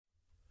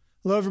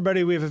Hello,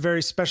 everybody. We have a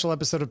very special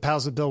episode of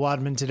Pals with Bill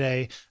Wadman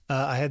today.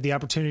 I had the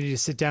opportunity to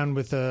sit down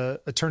with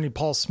attorney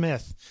Paul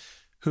Smith,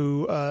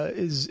 who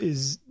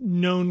is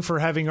known for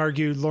having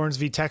argued Lawrence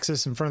v.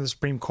 Texas in front of the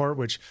Supreme Court,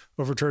 which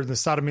overturned the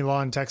sodomy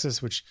law in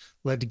Texas, which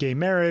led to gay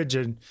marriage,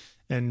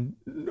 and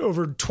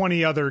over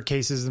 20 other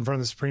cases in front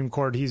of the Supreme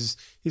Court. He's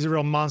a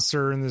real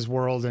monster in this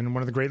world and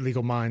one of the great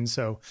legal minds.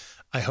 So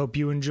I hope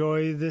you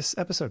enjoy this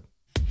episode.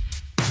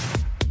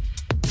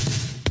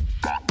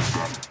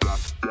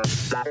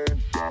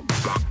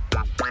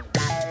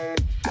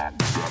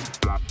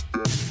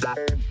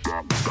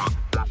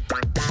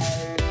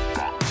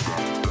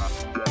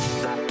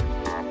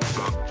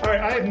 All right,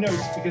 I have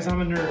notes because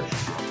I'm a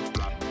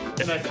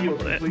nerd, and I feel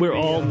we're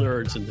all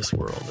nerds in this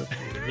world.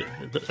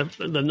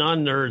 The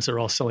non-nerds are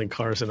all selling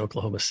cars in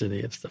Oklahoma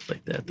City and stuff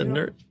like that.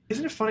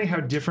 Isn't it funny how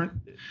different,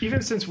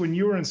 even since when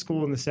you were in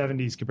school in the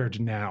 70s compared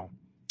to now,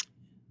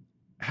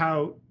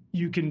 how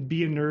you can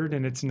be a nerd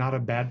and it's not a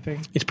bad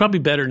thing? It's probably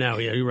better now.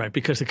 Yeah, you're right,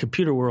 because the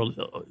computer world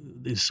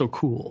is so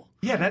cool.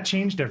 Yeah, that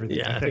changed everything.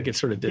 Yeah, I think it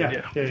sort of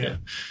did. Yeah.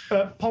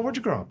 Paul, where'd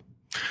you grow up?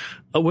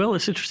 Well,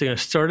 it's interesting. I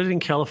started in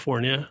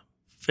California.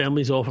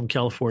 Family's all from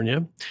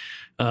California.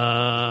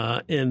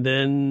 And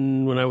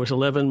then when I was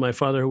 11, my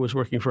father, who was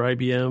working for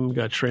IBM,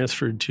 got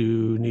transferred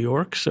to New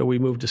York. So we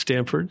moved to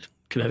Stamford,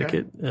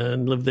 Connecticut,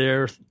 and lived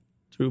there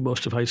through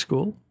most of high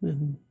school.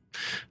 And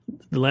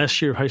the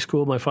last year of high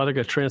school, my father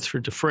got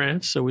transferred to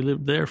France, so we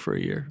lived there for a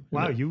year.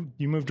 Wow, you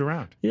moved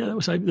around. Yeah,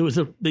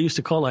 they used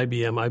to call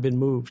IBM. I've been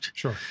moved.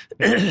 Sure.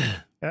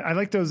 I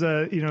like those,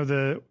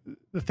 the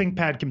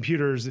ThinkPad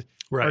computers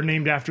are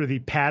named after the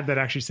pad that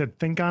actually said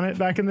think on it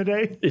back in the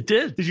day. It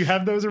did. Did you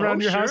have those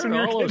around your house when you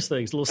were a kid? All those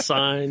things, little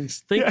signs.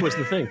 Think was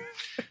the thing.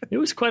 It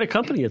was quite a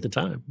company at the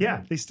time.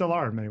 Yeah, they still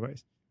are in many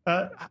ways.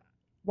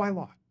 Why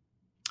law?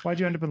 Why'd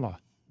you end up in law?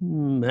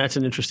 That's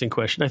an interesting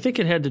question. I think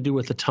it had to do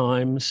with the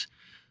times.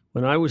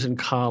 When I was in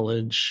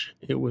college,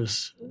 it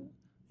was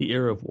the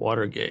era of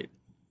Watergate.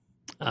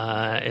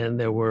 And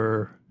there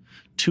were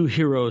two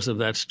heroes of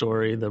that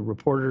story, the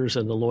reporters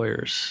and the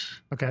lawyers.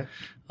 Okay.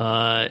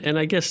 And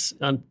I guess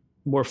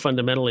more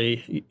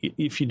fundamentally,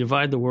 if you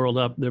divide the world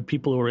up, there are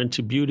people who are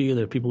into beauty,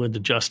 there are people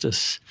into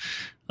justice,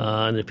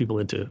 and there are people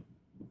into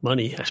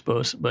money, I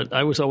suppose. But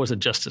I was always a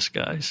justice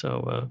guy,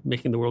 so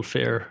making the world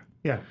fair.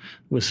 Yeah,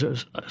 it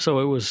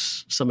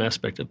was some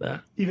aspect of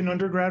that. Even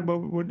undergrad,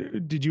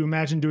 what did you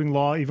imagine doing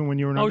law even when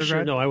you were an undergrad?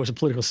 Sure. No, I was a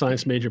political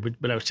science major,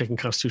 but I was taking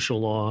constitutional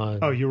law.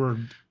 Oh, you were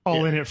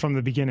all in it from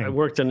the beginning. I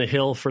worked on the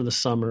Hill for the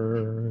summer,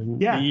 and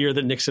the year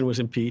that Nixon was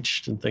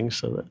impeached and things,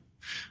 so that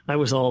I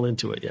was all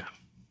into it. Yeah,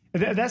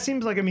 that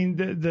seems like, I mean,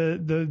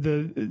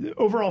 the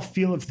overall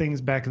feel of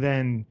things back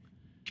then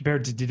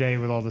compared to today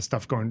with all the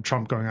stuff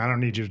Trump going. I don't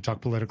need you to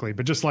talk politically,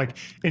 but just like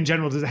in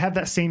general, does it have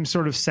that same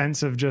sort of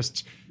sense of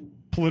just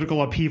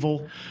political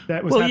upheaval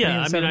that was happening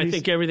in the 70s? I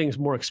think everything's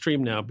more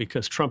extreme now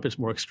because Trump is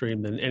more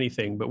extreme than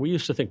anything. But we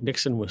used to think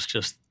Nixon was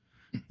just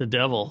the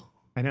devil.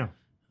 I know.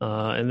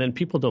 And then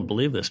people don't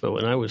believe this, but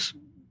when I was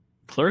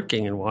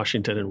clerking in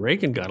Washington and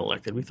Reagan got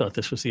elected, we thought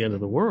this was the end of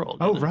the world.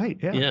 Oh, right.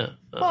 Yeah. Yeah.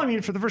 Well, I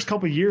mean, for the first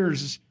couple of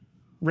years,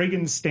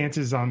 Reagan's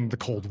stances on the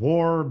Cold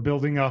War,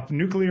 building up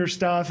nuclear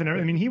stuff. And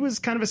I mean, he was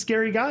kind of a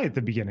scary guy at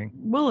the beginning.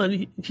 Well, and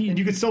and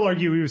you could still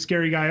argue he was a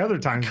scary guy other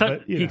times.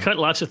 He cut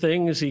lots of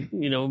things.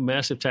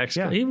 Massive tax.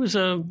 Yeah. He was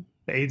the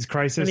AIDS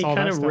crisis, all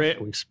that stuff.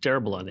 He was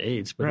terrible on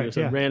AIDS, but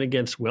he ran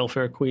against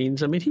welfare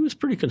queens. I mean, he was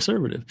pretty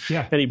conservative.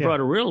 Yeah. And he brought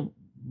a real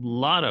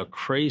lot of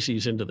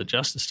crazies into the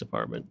Justice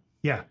Department.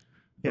 Yeah.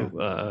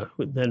 Yeah.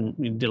 Then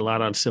we did a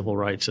lot on civil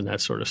rights and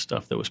that sort of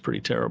stuff that was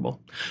pretty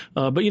terrible.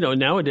 But,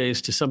 nowadays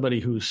to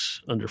somebody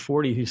who's under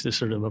 40, he's this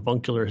sort of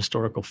avuncular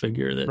historical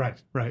figure that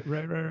right.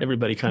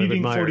 everybody kind of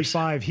admires.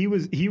 45, he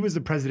was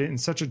the president in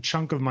such a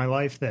chunk of my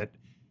life that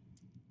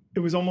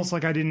it was almost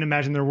like I didn't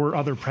imagine there were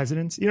other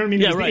presidents. You know what I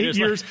mean? Yeah, it was 8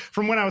 years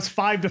from when I was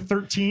 5 to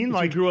 13.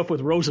 Like, you grew up with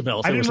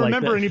Roosevelt. I didn't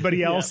remember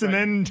anybody else. And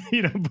then,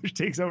 Bush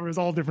takes over. It's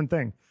all a different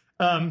thing.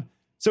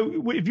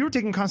 So if you were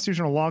taking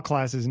constitutional law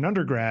classes in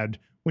undergrad,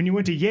 when you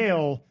went to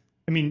Yale,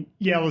 I mean,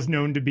 Yale is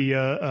known to be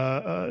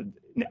a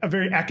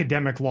very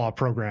academic law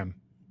program.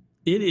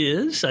 It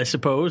is, I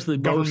suppose, the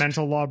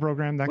governmental law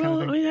program, that kind of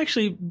thing. I mean,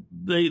 actually,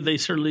 they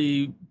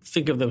certainly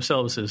think of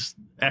themselves as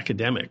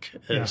academic,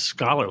 as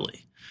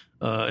scholarly,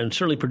 and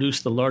certainly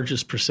produce the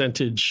largest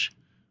percentage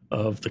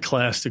of the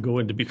class to go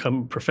in to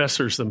become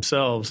professors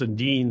themselves and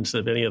deans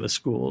of any of the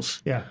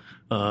schools. Yeah,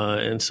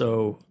 and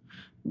so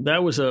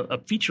that was a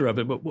feature of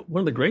it. But one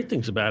of the great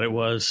things about it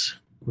was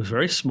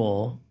very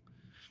small.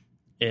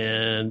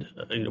 And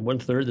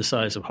 1/3 the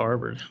size of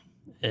Harvard.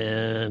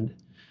 And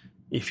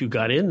if you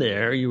got in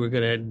there, you were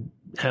going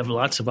to have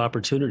lots of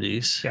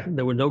opportunities. Yeah.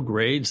 There were no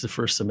grades the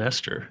first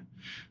semester.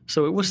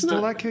 So it was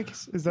still that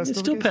case? Is that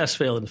still pass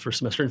fail in the first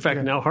semester? In fact,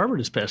 now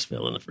Harvard is pass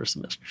fail in the first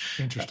semester.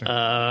 Interesting.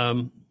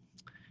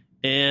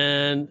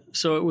 And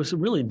so it was a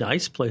really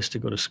nice place to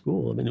go to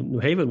school. I mean, New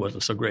Haven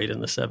wasn't so great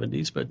in the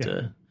 70s, but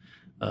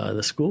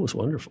the school was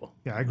wonderful.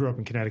 Yeah, I grew up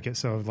in Connecticut,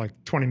 so like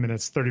 20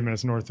 minutes, 30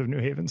 minutes north of New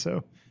Haven.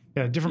 So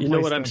yeah, different place. You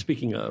know what I'm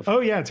speaking of. Oh,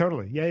 yeah,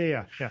 totally.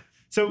 Yeah.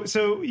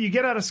 So you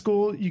get out of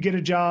school, you get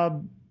a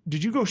job.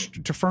 Did you go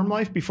to firm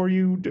life before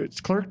you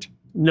clerked?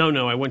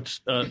 No. I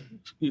went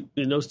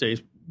in those days,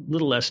 a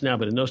little less now,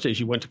 but in those days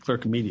you went to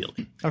clerk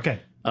immediately. Okay.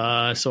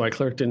 So I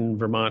clerked in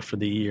Vermont for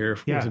the year.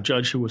 I was a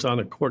judge who was on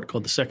a court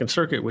called the Second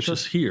Circuit, which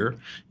is here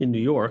in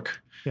New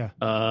York. Yeah.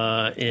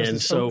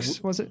 And so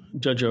Oaks, was it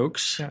Judge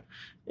Oaks? Yeah.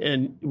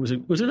 And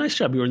it was a nice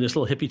job. You were in this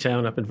little hippie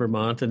town up in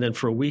Vermont, and then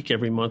for a week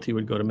every month he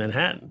would go to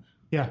Manhattan.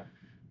 Yeah.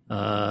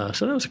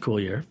 So that was a cool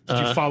year.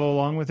 Did you follow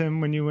along with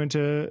him when you went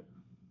to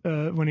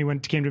when he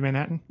came to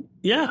Manhattan?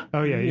 Yeah.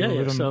 Oh yeah, you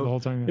were with him the whole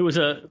time. Yeah. It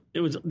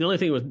was the only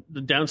thing was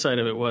the downside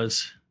of it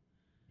was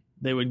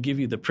they would give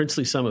you the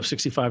princely sum of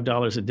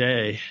 $65 a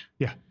day.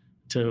 Yeah.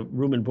 To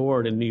room and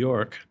board in New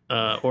York,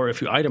 or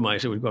if you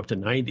itemize, it would go up to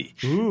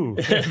 $90. Ooh,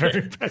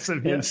 very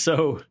impressive. Yeah. And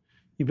so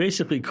you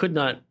basically could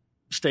not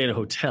stay in a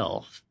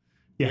hotel.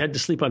 You had to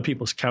sleep on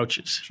people's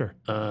couches. Sure.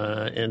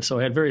 And so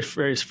I had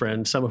various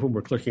friends, some of whom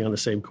were clerking on the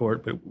same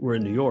court, but were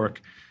in New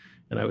York.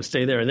 And I would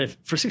stay there. And then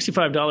for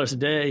 $65 a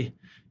day,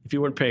 if you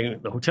weren't paying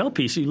the hotel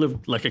piece, you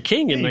lived like a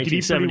king in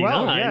 1979.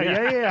 Well.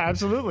 Yeah,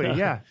 absolutely.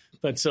 Yeah.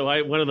 But so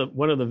one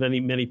of the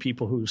many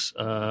people whose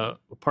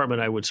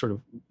apartment I would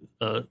sort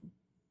of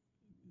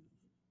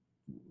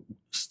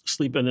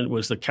sleep in, it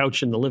was the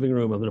couch in the living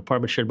room of an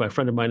apartment shared by a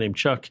friend of mine named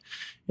Chuck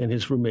and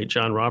his roommate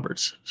John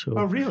Roberts. So,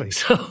 oh, really?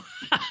 So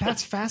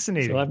that's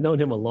fascinating. So I've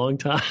known him a long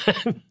time.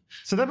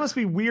 So that must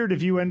be weird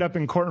if you end up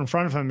in court in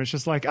front of him. It's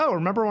just like, oh,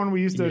 remember when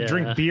we used to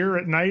drink beer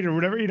at night or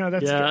whatever?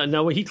 That's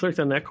no. He clerked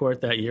on that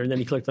court that year, and then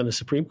he clerked on the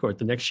Supreme Court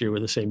the next year, or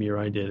the same year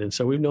I did, and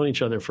so we've known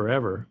each other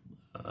forever.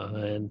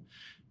 And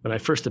when I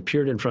first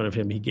appeared in front of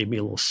him, he gave me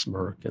a little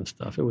smirk and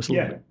stuff. It was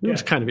it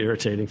was kind of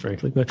irritating,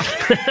 frankly, but.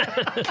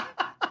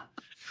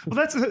 Well,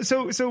 that's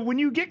so. When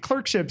you get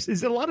clerkships,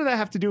 is a lot of that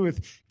have to do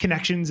with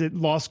connections at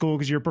law school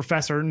because your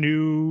professor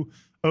knew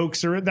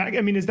Oaks or that?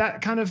 I mean, is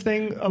that kind of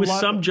thing? With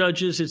some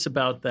judges, it's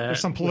about that. There's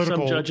some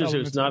political. With some judges,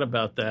 it's not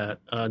about that.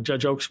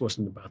 Judge Oaks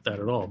wasn't about that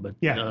at all. But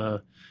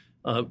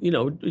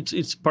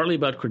it's partly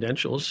about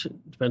credentials.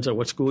 It depends on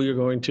what school you're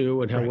going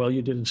to and how well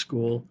you did in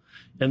school,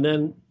 and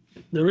then.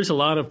 There is a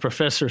lot of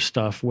professor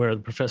stuff where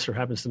the professor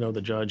happens to know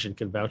the judge and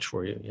can vouch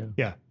for you.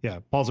 Yeah.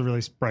 Paul's a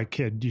really bright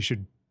kid. You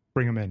should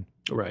bring him in.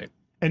 Right.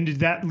 And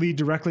did that lead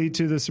directly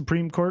to the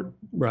Supreme Court?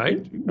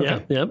 Right.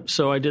 Okay. Yeah.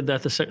 So I did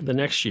that the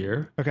next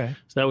year. Okay.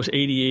 So that was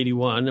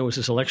 81. There was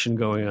this election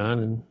going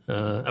on,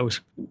 and I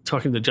was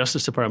talking to the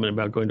Justice Department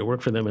about going to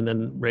work for them, and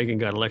then Reagan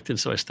got elected,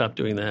 so I stopped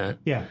doing that.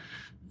 Yeah.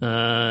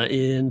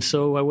 And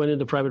so I went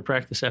into private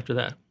practice after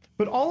that.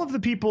 But all of the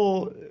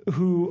people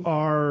who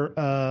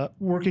are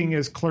working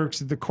as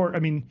clerks at the court, I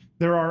mean,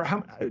 there are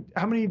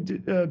how many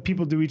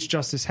people do each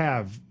justice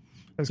have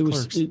as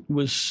clerks? It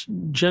was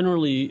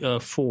generally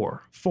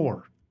 4.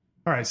 4.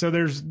 All right. So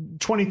there's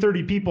 20,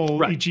 30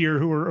 people each year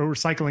who are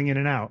cycling in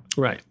and out.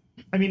 Right.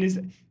 I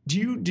mean,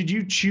 did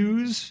you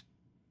choose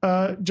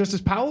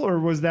Justice Powell, or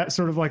was that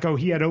sort of like,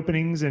 he had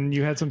openings and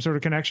you had some sort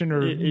of connection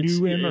or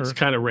knew him? It's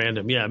kind of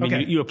random. Yeah. I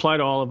mean, you apply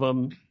to all of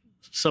them.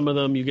 Some of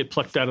them you get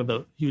plucked out of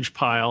the huge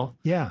pile.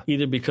 Yeah.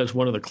 Either because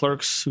one of the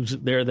clerks who's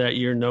there that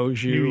year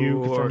knows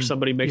you or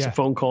somebody makes a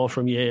phone call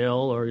from Yale,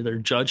 or their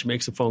judge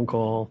makes a phone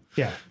call.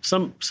 Yeah.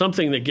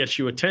 Something that gets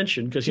you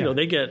attention because,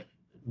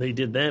 they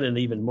did then and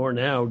even more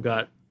now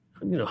got,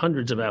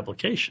 hundreds of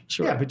applications.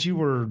 Right? Yeah, but you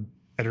were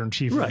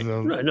editor-in-chief of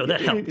the... Right, no,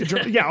 that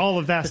helped. Yeah, all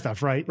of that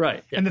stuff, right?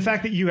 Right. Yeah. And the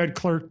fact that you had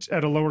clerked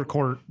at a lower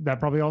court,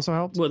 that probably also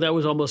helped? Well, that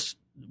was almost...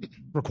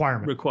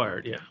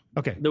 Required, yeah.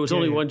 Okay. There was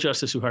only one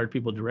justice who hired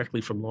people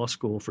directly from law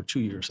school for 2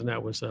 years, and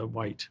that was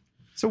White.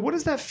 So what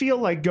does that feel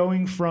like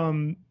going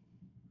from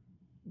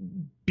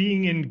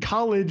being in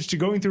college to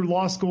going through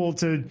law school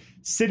to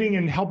sitting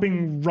and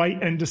helping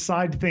write and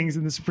decide things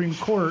in the Supreme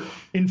Court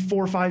in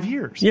 4 or 5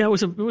 years? Yeah, it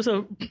was a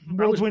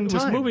whirlwind time.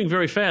 It was moving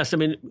very fast. I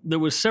mean, there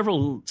was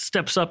several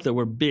steps up that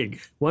were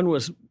big. One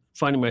was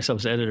finding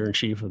myself as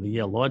editor-in-chief of the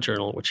Yale Law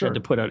Journal, which had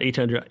to put out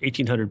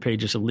 1,800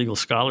 pages of legal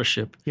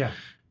scholarship. Yeah.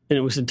 And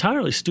it was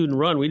entirely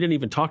student-run. We didn't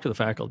even talk to the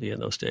faculty in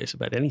those days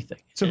about anything.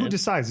 So who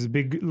decides? Is it a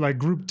big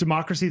group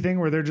democracy thing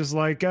where they're just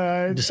like,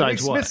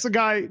 decides what? Smith's the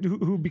guy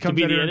who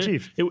becomes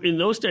editor-in-chief. In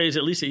those days,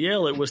 at least at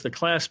Yale, it was the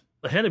class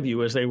ahead of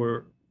you as they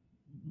were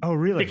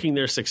picking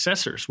their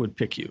successors would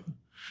pick you.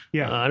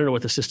 Yeah. I don't know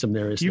what the system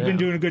there is. You've been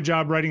doing a good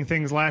job writing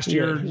things last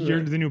year.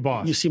 You're the new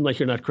boss. You seem like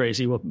you're not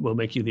crazy. We'll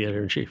make you the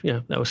editor-in-chief.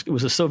 Yeah, it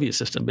was a Soviet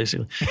system,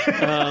 basically.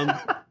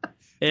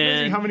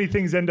 And how many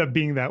things end up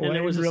being that way in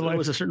real life? There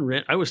was a certain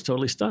rant. I was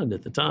totally stunned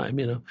at the time,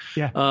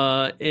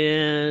 Yeah.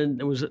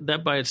 And it was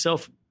that by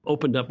itself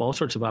opened up all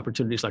sorts of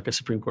opportunities, like a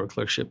Supreme Court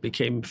clerkship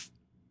became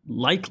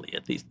likely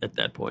at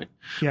that point.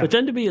 Yeah. But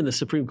then to be in the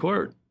Supreme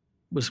Court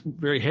was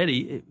very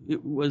heady.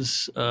 It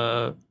was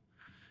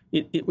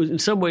it was in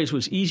some ways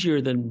was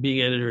easier than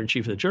being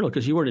editor-in-chief of the Journal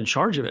because you weren't in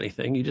charge of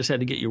anything. You just had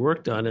to get your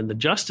work done, and the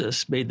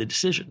justice made the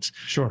decisions.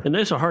 Sure. And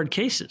those are hard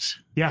cases.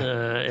 Yeah,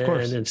 of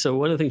course. And so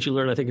one of the things you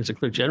learn, I think, as a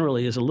clerk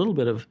generally is a little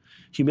bit of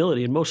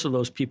humility. And most of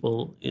those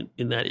people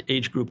in that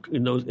age group,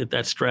 at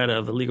that strata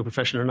of the legal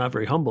profession are not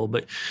very humble.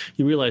 But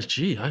you realize,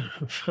 gee, I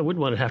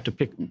wouldn't want to have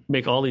to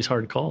make all these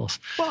hard calls.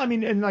 Well, I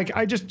mean, and like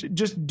I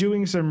just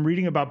doing some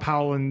reading about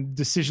Powell and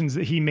decisions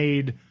that he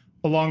made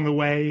along the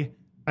way.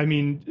 I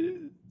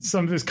mean,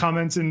 some of his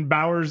comments in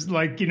Bowers,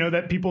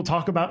 that people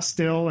talk about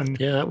still, and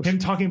him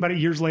talking about it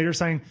years later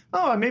saying,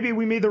 oh, maybe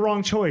we made the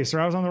wrong choice, or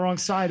I was on the wrong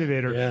side of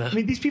it. I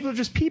mean, these people are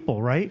just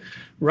people, right?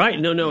 Right.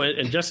 No.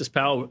 And Justice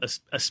Powell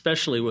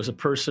especially was a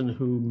person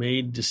who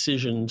made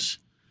decisions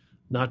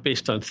not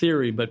based on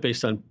theory, but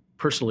based on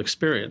personal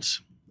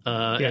experience.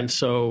 And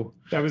so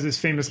that was his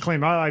famous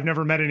claim. I've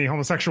never met any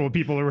homosexual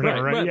people or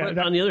whatever. Right. But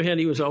on the other hand,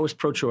 he was always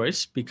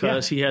pro-choice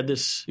because he had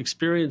this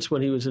experience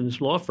when he was in his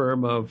law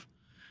firm of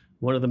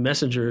one of the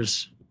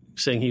messengers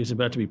saying he was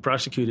about to be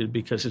prosecuted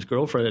because his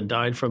girlfriend had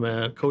died from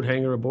a coat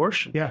hanger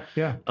abortion. Yeah.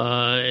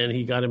 And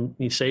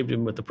he saved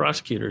him with the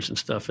prosecutors and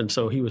stuff. And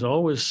so he was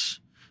always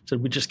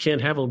said, we just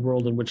can't have a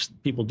world in which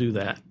people do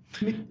that.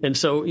 And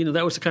so,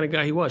 that was the kind of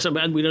guy he was. We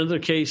had another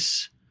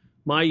case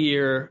my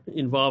year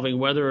involving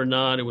whether or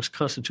not it was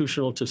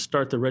constitutional to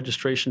start the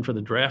registration for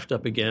the draft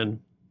up again,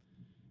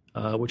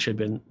 which had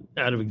been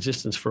out of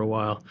existence for a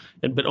while,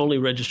 but only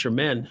register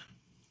men.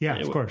 Yeah,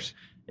 of course.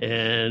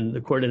 And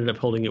the court ended up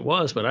holding it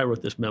was, but I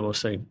wrote this memo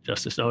saying,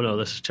 Justice, no,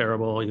 this is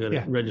terrible. You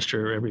got to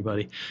register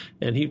everybody.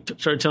 And he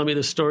started telling me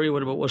this story,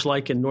 what it was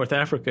like in North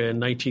Africa in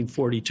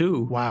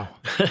 1942. Wow.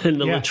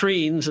 And the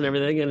latrines and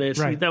everything. And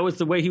that was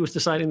the way he was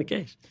deciding the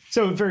case.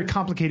 So a very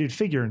complicated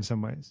figure in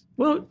some ways.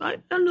 Well, I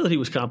don't know that he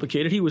was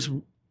complicated. He was,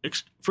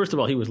 first of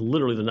all, he was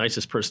literally the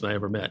nicest person I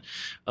ever met.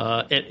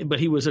 But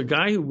he was a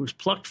guy who was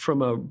plucked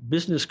from a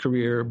business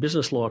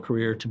law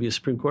career to be a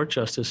Supreme Court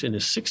justice in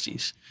his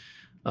 60s.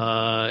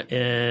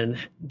 And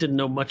didn't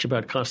know much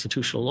about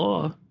constitutional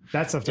law.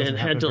 That stuff doesn't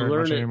happen very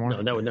much anymore.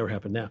 No, that would never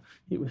happen now.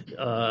 He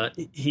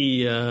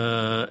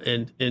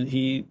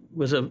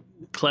was a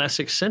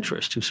classic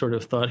centrist who sort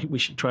of thought we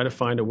should try to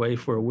find a way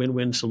for a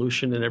win-win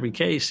solution in every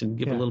case and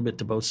give a little bit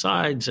to both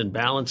sides and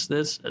balance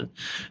this and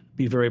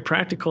be very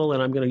practical.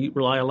 And I'm going to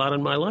rely a lot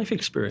on my life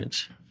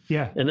experience.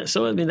 Yeah. And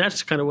so,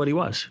 that's kind of what he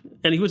was.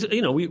 And he was,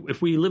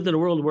 if we lived in a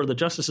world where the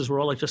justices were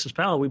all like Justice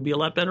Powell, we'd be a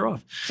lot better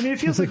off. I mean,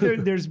 it feels like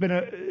there's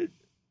been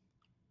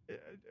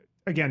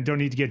again, don't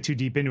need to get too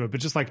deep into it,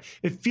 but just like,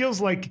 it feels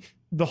like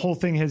the whole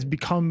thing has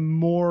become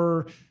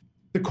more,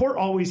 the court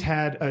always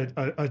had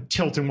a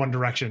tilt in one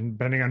direction,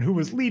 depending on who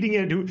was leading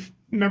it,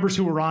 members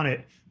who were on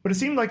it. But it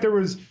seemed like there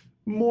was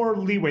more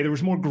leeway. There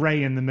was more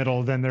gray in the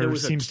middle than there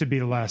seems to be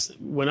the last.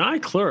 When I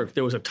clerked,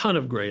 there was a ton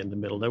of gray in the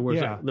middle. There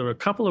were a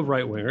couple of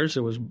right wingers.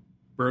 There was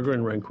Berger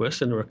and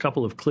Rehnquist, and there were a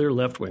couple of clear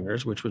left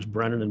wingers, which was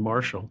Brennan and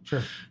Marshall.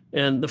 Sure.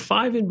 And the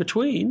five in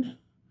between,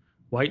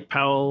 White,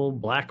 Powell,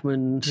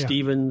 Blackmun,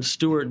 Stevens,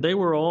 Stewart, they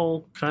were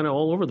all kind of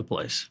all over the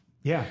place.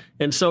 Yeah.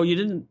 And so you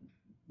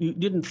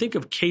didn't think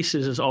of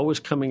cases as always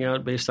coming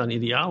out based on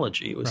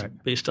ideology. It was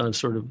based on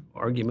sort of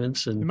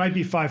arguments. And it might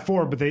be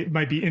 5-4, but they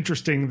might be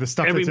interesting, the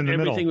stuff that's in the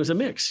middle. Everything was a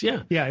mix,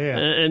 yeah. Yeah.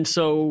 And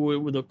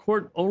so the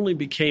court only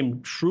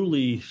became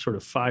truly sort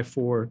of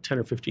 5-4 10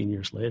 or 15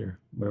 years later,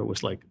 where it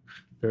was like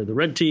they're the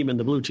red team and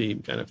the blue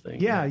team kind of thing.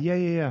 Yeah.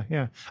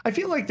 I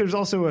feel like there's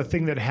also a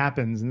thing that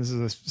happens, and this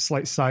is a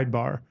slight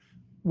sidebar,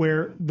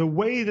 where the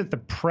way that the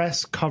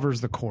press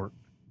covers the court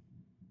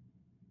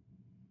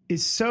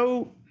is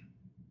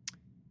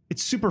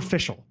it's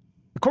superficial.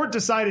 The court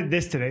decided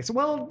this today. So,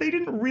 well, they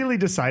didn't really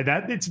decide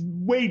that. It's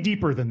way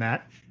deeper than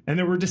that. And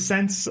there were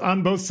dissents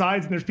on both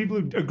sides, and there's people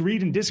who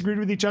agreed and disagreed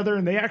with each other,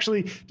 and they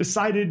actually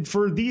decided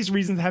for these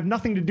reasons that have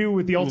nothing to do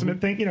with the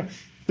ultimate thing.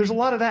 There's a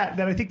lot of that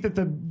I think that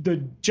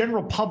the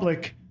general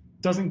public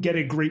doesn't get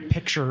a great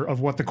picture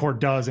of what the court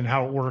does and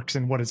how it works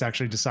and what it's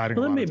actually deciding.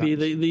 Well, that may be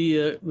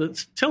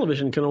the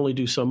television can only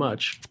do so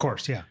much. Of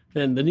course, yeah.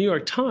 And the New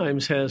York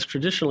Times has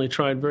traditionally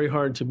tried very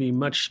hard to be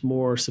much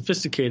more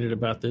sophisticated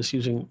about this,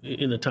 using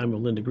in the time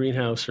of Linda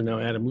Greenhouse or now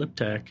Adam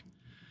Liptak.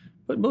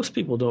 But most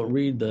people don't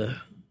read the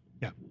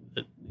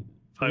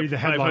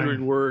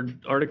 500-word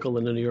article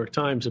in the New York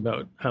Times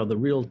about how the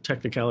real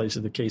technicalities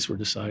of the case were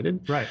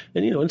decided. Right.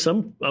 And, and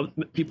some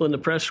people in the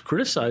press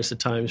criticize the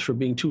Times for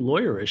being too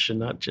lawyerish and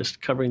not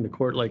just covering the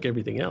court like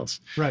everything else.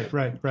 Right.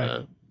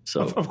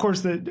 So, of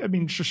course,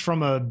 just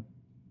from a,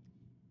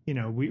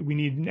 we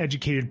need an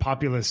educated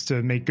populace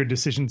to make good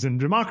decisions in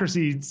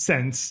democracy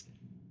sense.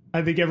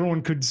 I think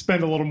everyone could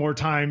spend a little more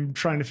time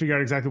trying to figure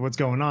out exactly what's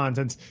going on,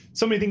 since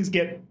so many things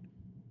get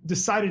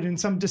decided in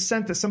some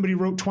dissent that somebody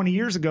wrote 20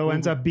 years ago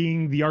ends up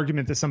being the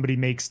argument that somebody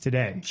makes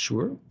today.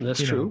 Sure,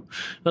 that's true.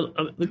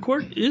 The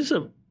court is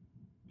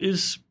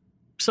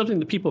something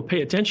that people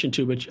pay attention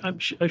to, but I'm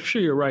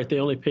sure you're right. They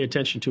only pay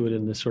attention to it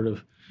in this sort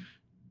of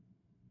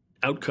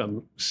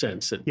outcome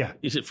sense.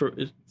 Is it for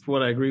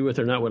what I agree with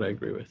or not what I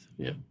agree with?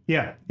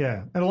 Yeah.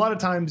 And a lot of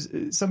times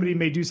somebody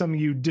may do something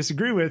you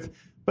disagree with,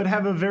 but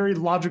have a very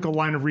logical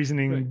line of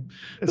reasoning. Right.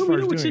 As far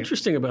as what's doing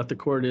interesting about the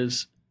court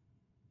is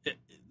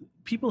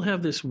people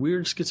have this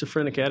weird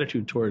schizophrenic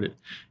attitude toward it.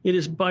 It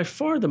is by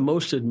far the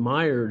most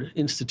admired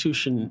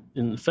institution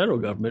in the federal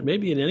government,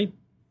 maybe in any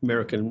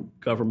American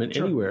government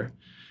anywhere.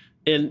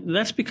 And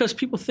that's because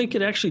people think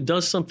it actually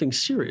does something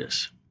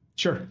serious.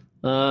 Sure.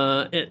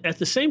 At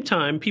the same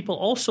time, people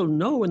also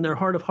know in their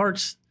heart of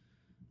hearts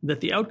that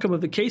the outcome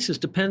of the cases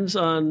depends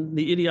on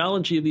the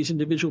ideology of these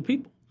individual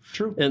people.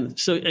 True. And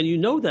you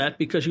know that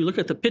because you look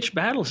at the pitched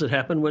battles that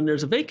happen when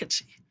there's a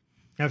vacancy.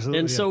 Absolutely.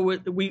 And so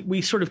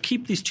we sort of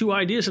keep these two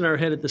ideas in our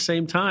head at the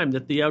same time,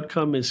 that the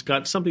outcome has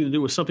got something to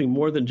do with something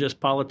more than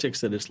just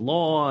politics, that it's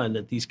law, and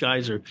that these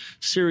guys are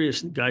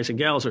serious, guys and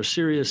gals are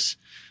serious.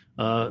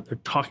 They're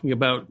talking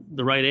about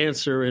the right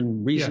answer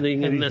and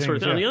reasoning and that sort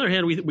of thing. On the other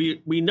hand,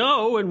 we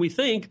know and we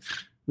think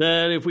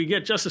that if we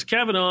get Justice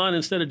Kavanaugh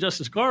instead of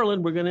Justice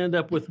Garland, we're going to end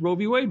up with Roe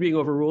v. Wade being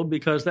overruled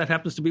because that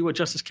happens to be what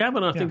Justice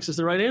Kavanaugh thinks is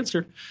the right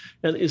answer.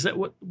 And is that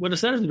what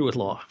does that have to do with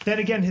law? Then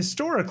again,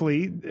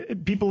 historically,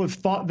 people have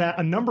thought that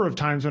a number of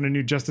times when a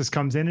new justice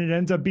comes in, it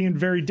ends up being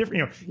very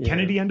different.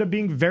 Kennedy ended up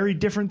being very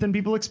different than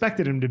people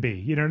expected him to be.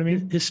 You know what I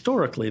mean?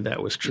 Historically,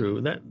 that was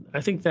true.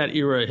 I think that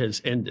era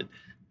has ended.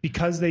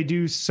 Because they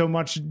do so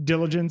much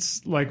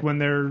diligence, like when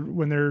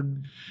they're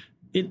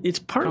It's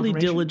partly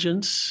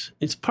diligence.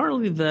 It's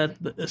partly that,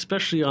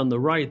 especially on the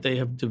right, they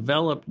have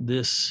developed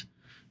this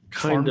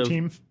kind of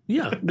team.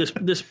 Yeah,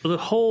 the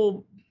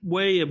whole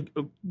way of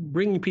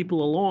bringing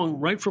people along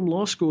right from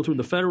law school through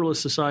the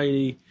Federalist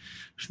Society,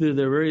 through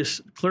their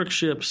various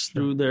clerkships,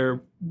 through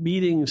their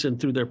meetings, and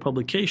through their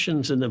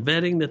publications and the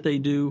vetting that they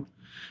do.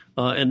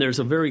 And there's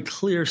a very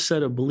clear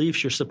set of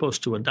beliefs you're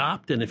supposed to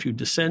adopt, and if you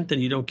dissent,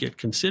 then you don't get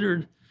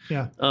considered.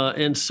 Yeah.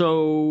 And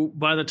so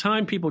by the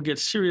time people get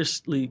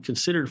seriously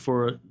considered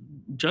for a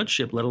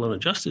judgeship, let alone a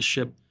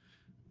justiceship,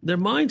 their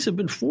minds have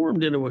been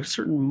formed into a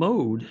certain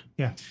mode.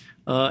 Yeah.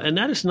 And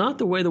that is not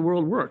the way the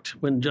world worked.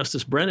 When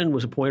Justice Brennan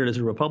was appointed as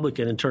a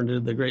Republican and turned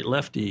into the great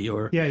lefty,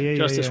 or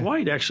Justice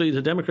White, actually, as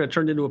a Democrat,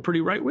 turned into a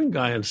pretty right-wing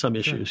guy on some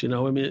issues. You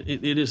know, I mean,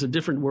 it is a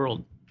different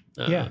world.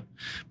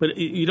 But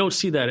you don't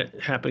see that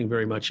happening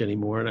very much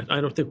anymore, and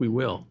I don't think we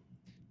will.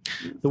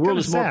 The world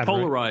is more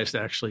polarized,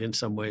 right? Actually, in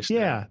some ways.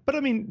 Yeah, but I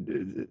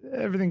mean,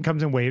 everything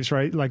comes in waves,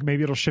 right? Like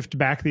maybe it'll shift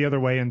back the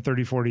other way in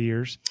 30, 40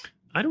 years.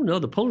 I don't know.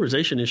 The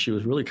polarization issue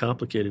is really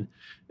complicated.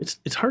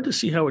 It's hard to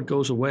see how it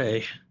goes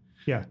away.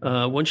 Yeah.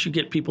 Once you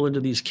get people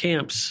into these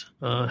camps,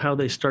 how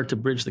they start to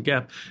bridge the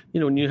gap. You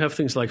know, when you have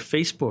things like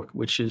Facebook,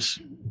 which is,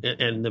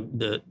 and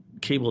the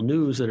cable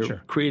news that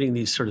are creating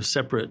these sort of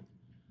separate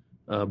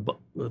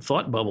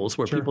thought bubbles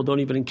where people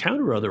don't even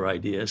encounter other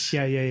ideas.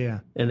 Yeah.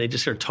 And they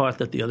just are taught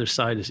that the other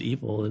side is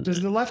evil. And,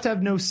 does the left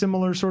have no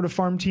similar sort of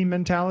farm team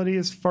mentality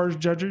as far as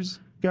judges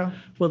go?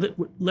 Well, the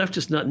left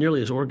is not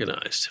nearly as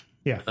organized.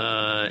 Yeah.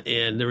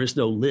 And there is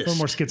no list. A little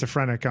more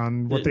schizophrenic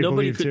on what they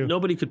believe, too.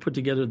 Nobody could put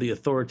together the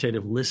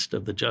authoritative list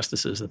of the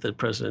justices that the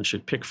president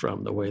should pick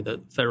from the way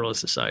that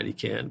Federalist Society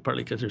can,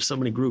 partly because there's so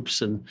many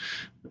groups and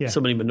so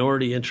many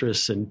minority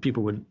interests, and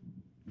people would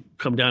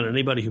come down on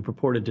anybody who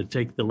purported to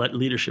take the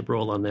leadership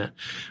role on that.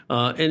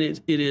 And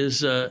it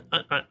is,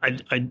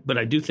 but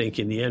I do think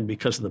in the end,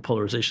 because of the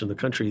polarization of the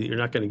country, you're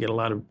not going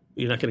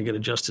to get a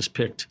justice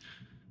picked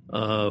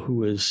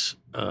who is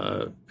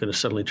going to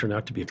suddenly turn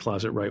out to be a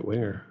closet right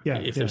winger.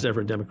 If there's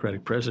ever a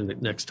Democratic president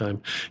next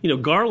time. You know,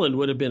 Garland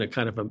would have been a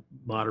kind of a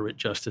moderate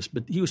justice,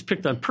 but he was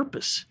picked on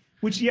purpose.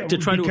 To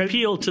try to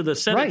appeal to the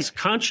Senate's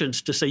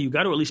conscience to say, you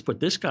got to at least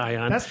put this guy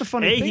on. That's the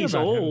funny thing he's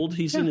about old, him.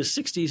 He's in his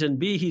 60s, and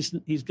B,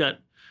 he's got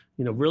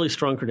really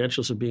strong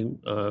credentials of being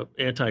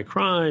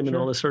anti-crime and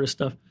all this sort of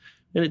stuff.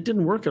 And it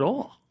didn't work at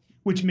all.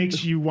 Which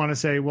makes you want to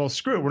say, well,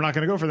 screw it. We're not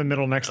going to go for the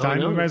middle next time.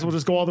 We might as well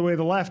just go all the way to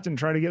the left and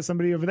try to get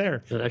somebody over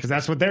there. Because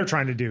that's what they're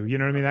trying to do. You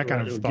know what I mean? That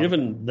kind of thought.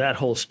 Given that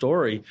whole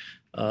story,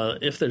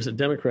 if there's a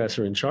Democrats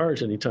are in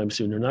charge anytime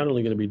soon, they're not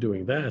only going to be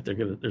doing that,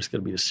 there's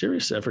going to be a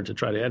serious effort to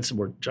try to add some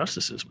more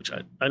justices, which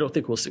I don't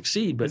think will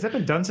succeed. But has that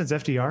been done since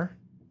FDR?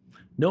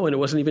 No, and it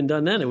wasn't even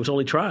done then. It was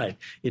only tried.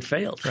 It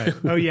failed. Right.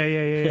 Oh,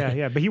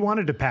 yeah. But he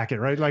wanted to pack it,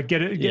 right? Like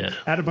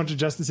add a bunch of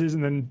justices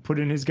and then put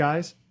in his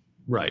guys?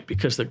 Right,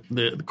 because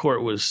the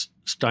court was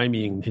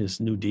stymieing his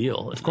New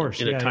Deal, of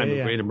course, in a time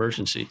of great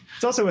emergency.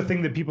 It's also a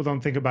thing that people don't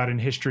think about in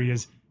history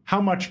is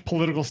how much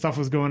political stuff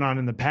was going on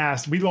in the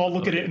past. We all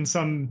look at it in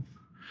some...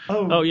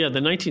 Oh, yeah, the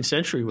 19th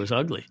century was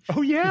ugly.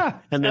 Oh, yeah.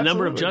 And the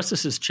number of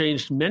justices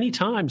changed many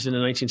times in the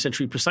 19th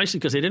century precisely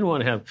because they didn't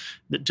want to have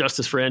the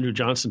justice for Andrew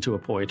Johnson to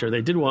appoint, or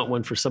they did want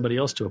one for somebody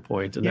else to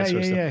appoint, and that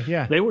sort of stuff.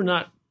 Yeah. They were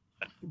not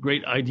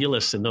great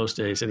idealists in those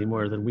days any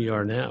more than we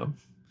are now.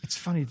 It's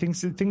funny.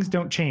 Things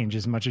don't change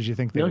as much as you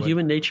think they would.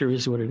 Human nature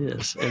is what it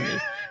is.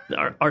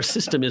 And our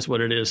system is what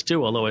it is,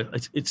 too, although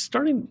it's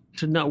starting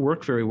to not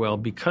work very well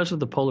because of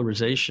the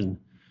polarization.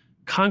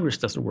 Congress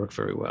doesn't work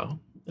very well.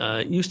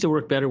 It used to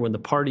work better when the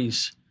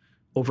parties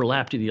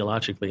overlapped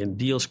ideologically and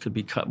deals could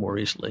be cut more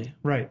easily.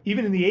 Right.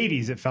 Even in the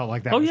 80s, it felt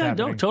like that was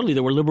happening. No, totally.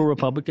 There were liberal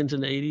Republicans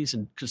in the 80s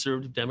and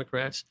conservative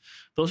Democrats.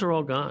 Those are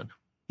all gone.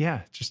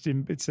 Yeah,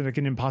 it's like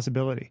an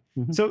impossibility.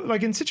 Mm-hmm. So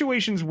like in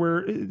situations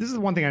where, this is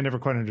the one thing I never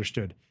quite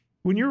understood.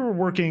 When you were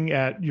working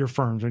at your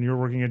firms, when you were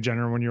working at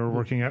Jenner, when you were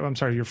working at,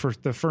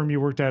 the firm you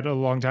worked at a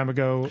long time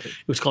ago.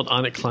 It was called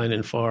Onick, Klein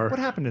and Farr. What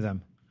happened to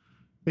them?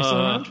 They still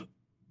around?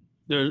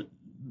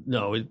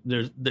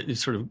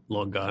 It's sort of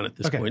long gone at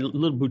this point.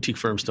 Little boutique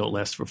firms don't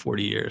last for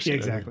 40 years. Yeah,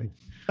 exactly.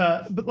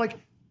 But like,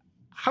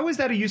 how is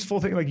that a useful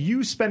thing? Like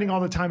you spending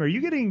all the time, are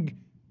you getting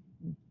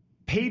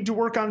paid to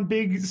work on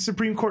big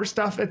Supreme Court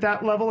stuff at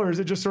that level? Or is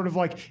it just sort of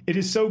like, it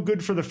is so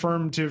good for the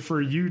firm for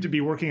you to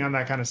be working on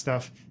that kind of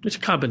stuff? It's a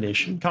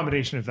combination of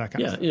that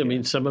kind of stuff. Yeah, I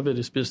mean, some of it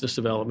is business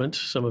development.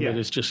 Some of it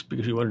is just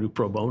because you want to do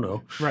pro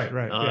bono. Right.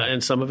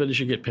 And some of it is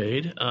you get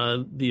paid.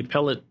 The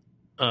appellate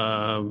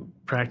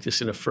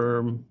practice in a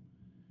firm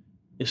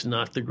is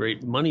not the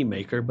great money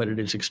maker, but it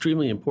is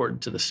extremely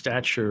important to the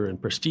stature and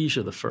prestige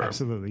of the firm.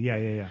 Absolutely.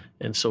 Yeah.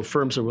 And so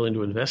firms are willing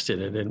to invest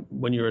in it. And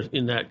when you're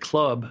in that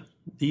club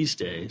these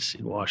days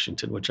in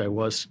Washington, which I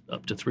was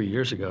up to 3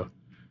 years ago,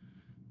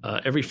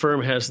 every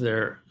firm has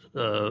their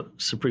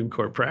Supreme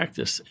Court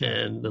practice,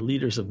 and the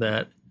leaders of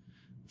that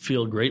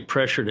feel great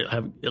pressure to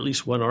have at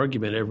least one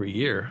argument every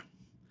year.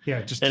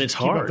 Yeah, just and it's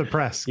keep hard. Up the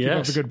press. Keep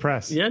up the good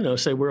press. Yeah, no,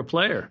 say we're a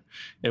player.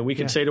 And we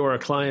can say to our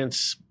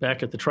clients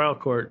back at the trial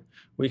court,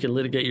 we can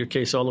litigate your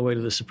case all the way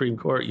to the Supreme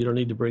Court. You don't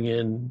need to bring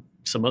in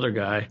some other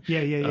guy.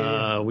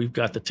 Yeah. We've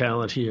got the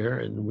talent here,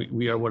 and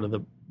we are one of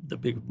the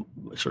big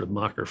sort of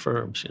mocker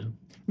firms. You know?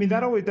 I mean,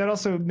 that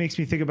also makes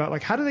me think about,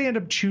 like, how do they end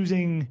up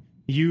choosing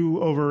you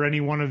over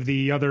any one of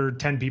the other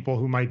 10 people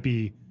who might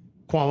be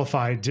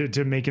qualified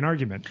to make an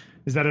argument?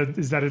 Is that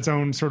its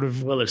own sort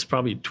of? Well, there's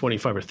probably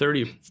 25 or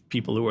 30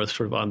 people who are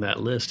sort of on that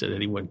list at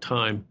any one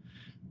time.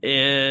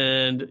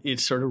 And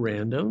it's sort of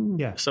random.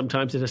 Yeah.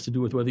 Sometimes it has to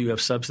do with whether you have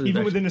substantive.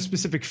 Even within a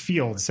specific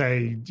field,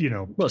 say,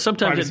 Well,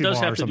 sometimes it does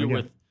have to do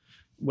with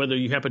whether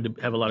you happen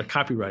to have a lot of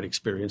copyright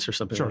experience or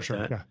something like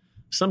that. Yeah.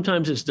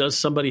 Sometimes does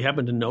somebody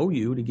happen to know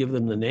you to give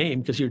them the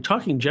name? Because you're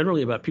talking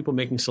generally about people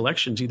making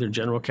selections, either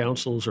general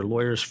counsels or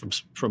lawyers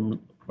from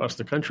across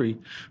the country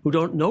who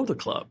don't know the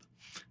club.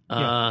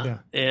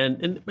 But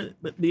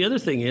the other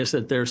thing is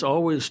that there's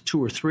always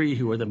 2 or 3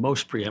 who are the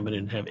most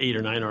preeminent and have 8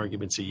 or 9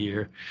 arguments a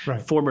year.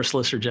 Right. Former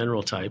Solicitor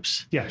General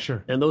types. Yeah,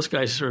 sure. And those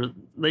guys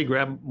they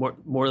grab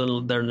more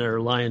than their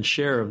lion's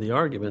share of the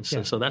arguments,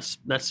 and so that's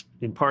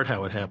in part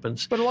how it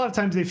happens. But a lot of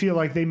times they feel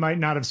like they might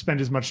not have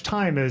spent as much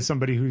time as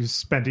somebody who's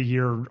spent a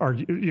year,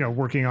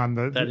 working on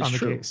the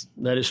case.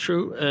 That is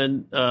true,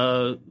 and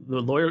the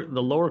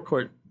lower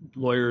court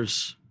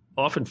lawyers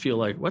often feel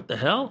like, what the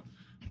hell?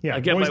 Yeah, I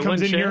get always my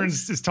comes one in chance. here and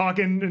is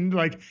talking and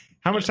like,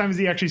 how much time has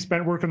he actually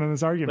spent working on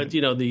this argument?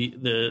 But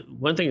the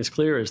one thing that's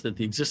clear is that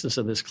the existence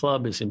of this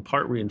club is in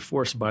part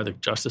reinforced by the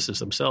justices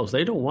themselves.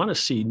 They don't want to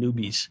see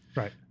newbies.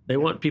 Right. They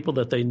want people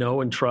that they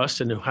know and trust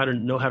and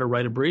know how to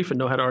write a brief and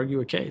know how to argue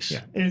a case.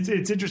 Yeah, and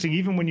it's interesting.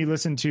 Even when you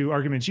listen to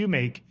arguments you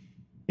make,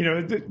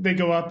 they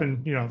go up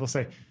and they'll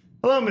say,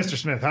 "Hello, Mr.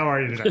 Smith. How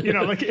are you today?"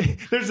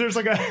 Like there's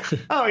like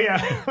 "Oh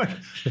yeah,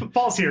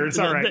 Paul's here. It's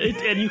all right."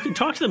 And you can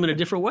talk to them in a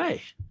different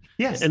way.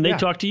 Yes, and they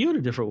talk to you in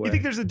a different way. You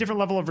think there's a different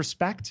level of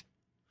respect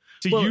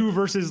to you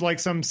versus like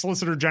some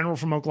Solicitor General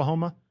from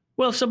Oklahoma?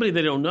 Well, somebody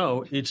they don't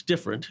know, it's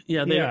different.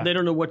 Yeah, they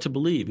don't know what to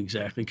believe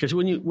exactly, because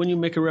when you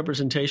make a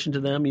representation to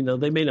them,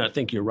 they may not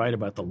think you're right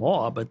about the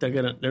law, but they're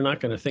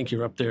not going to think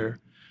you're up there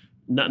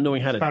not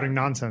knowing how to spouting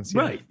nonsense.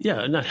 Yeah. Right?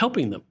 Yeah, not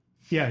helping them.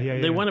 Yeah.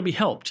 They want to be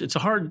helped. It's a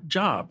hard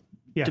job.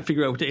 To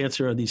figure out what to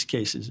answer on these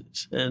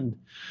cases. And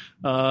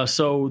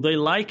so they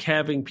like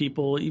having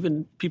people,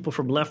 even people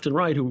from left and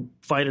right, who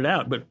fight it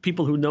out, but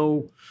people who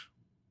know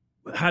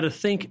how to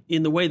think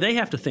in the way they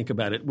have to think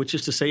about it, which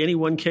is to say any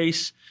one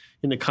case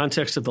in the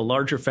context of the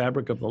larger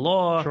fabric of the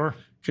law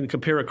can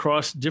compare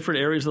across different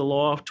areas of the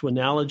law to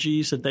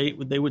analogies that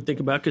they would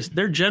think about, because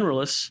they're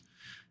generalists.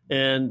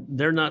 And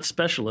they're not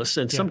specialists.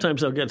 And sometimes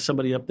they'll get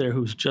somebody up there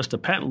who's just a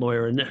patent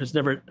lawyer and has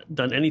never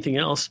done anything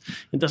else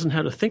and doesn't know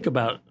how to think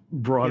about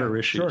broader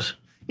issues. Sure.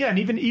 Yeah, and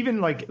even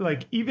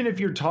even if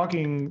you're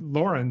talking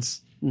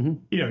Lawrence,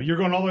 you're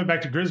going all the way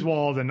back to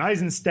Griswold and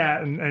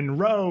Eisenstadt and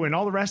Roe and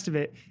all the rest of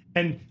it.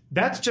 And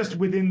that's just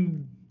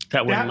within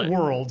that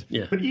world.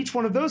 Yeah. But each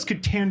one of those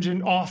could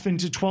tangent off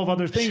into 12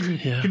 other things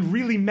and could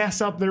really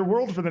mess up their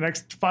world for the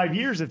next 5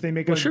 years if they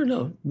make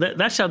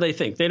that's how they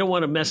think. They don't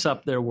want to mess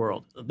up their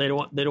world. They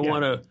don't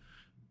want to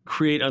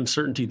create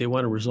uncertainty. They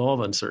want to resolve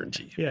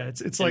uncertainty. Yeah,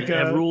 it's like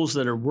have rules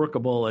that are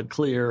workable and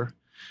clear.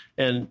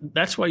 And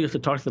that's why you have to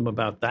talk to them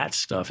about that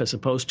stuff, as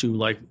opposed to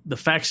like the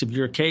facts of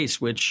your case,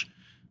 which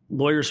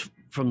lawyers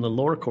from the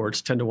lower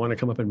courts tend to want to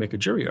come up and make a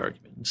jury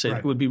argument and say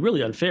it would be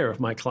really unfair if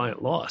my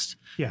client lost.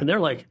 Yeah. And they're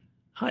like,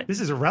 hi,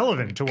 this is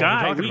irrelevant to what we're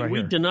talking about we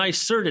here. deny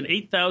cert in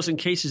 8,000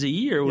 cases a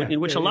year in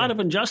which a lot of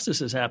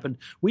injustices happen.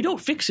 We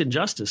don't fix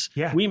injustice.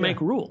 We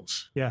make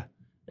rules. Yeah.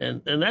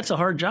 And that's a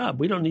hard job.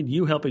 We don't need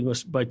you helping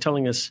us by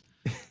telling us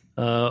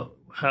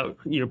how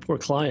your poor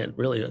client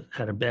really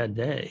had a bad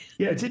day.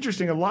 Yeah, it's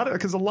interesting.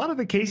 Because a lot of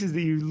the cases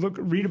that you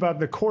read about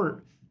in the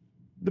court,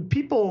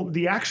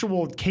 the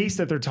actual case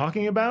that they're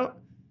talking about,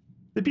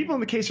 the people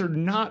in the case are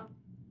not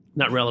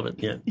not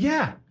relevant yet.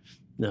 Yeah.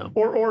 No.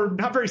 Or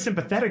not very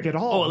sympathetic at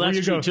all. Oh,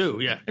 that's true too.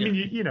 Yeah. I mean,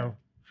 you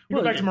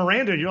go back to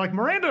Miranda. You're like,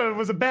 Miranda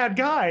was a bad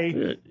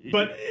guy,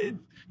 but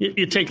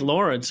you take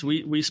Lawrence.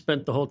 We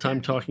spent the whole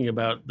time talking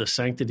about the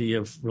sanctity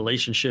of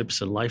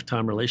relationships and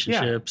lifetime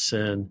relationships,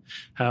 and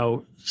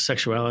how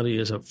sexuality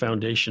is a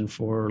foundation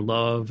for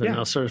love and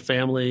also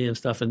family and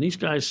stuff. And these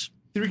guys.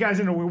 3 guys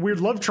in a weird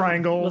love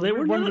triangle.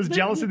 Well, one was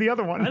jealous of the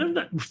other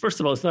one.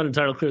 First of all, it's not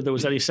entirely clear there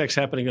was any sex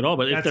happening at all.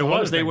 But if there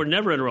was, they were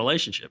never in a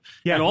relationship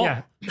at all.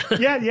 Yeah.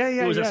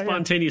 It was a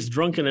spontaneous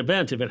drunken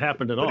event if it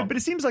happened at all. But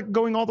it seems like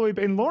going all the way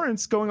in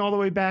Lawrence, going all the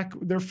way back,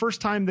 their first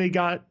time they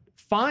got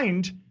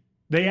fined,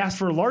 they asked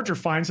for a larger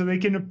fine so they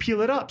can appeal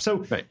it up.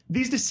 So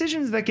these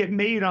decisions that get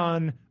made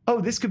on,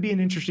 this could be an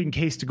interesting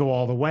case to go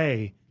all the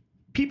way.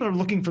 People are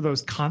looking for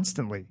those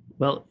constantly.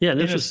 Well, yeah, in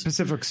a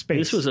specific space.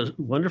 This was a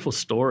wonderful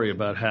story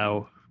about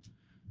how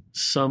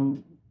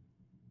some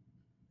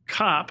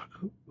cop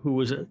who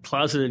was a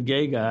closeted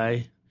gay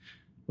guy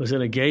was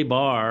in a gay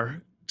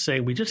bar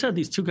saying, we just had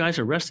these 2 guys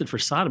arrested for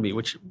sodomy,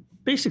 which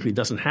basically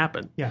doesn't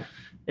happen. Yeah.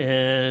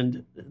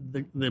 And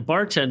the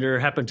bartender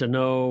happened to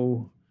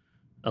know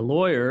a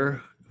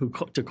lawyer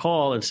to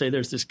call and say,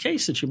 there's this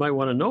case that you might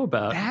want to know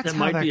about. That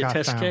might be a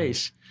test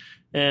case.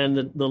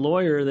 And the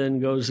lawyer then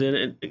goes in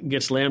and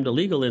gets Lambda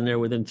Legal in there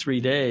within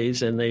 3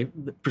 days, and they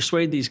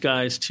persuade these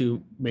guys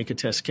to make a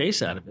test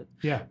case out of it.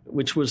 Yeah,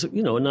 which was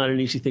not an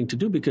easy thing to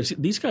do, because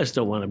these guys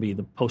don't want to be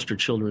the poster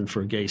children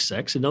for gay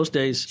sex in those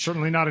days.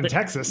 Certainly not in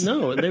Texas.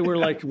 No, they were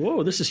like,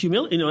 "Whoa, this is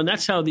humiliating," and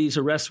that's how these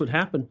arrests would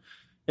happen.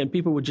 And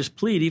people would just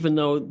plead, even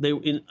though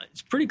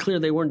it's pretty clear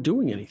they weren't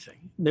doing anything.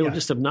 They were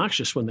just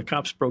obnoxious when the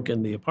cops broke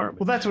in the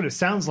apartment. Well, that's what it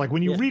sounds like.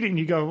 When you read it and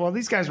you go, well,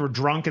 these guys were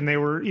drunk and they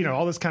were,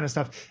 all this kind of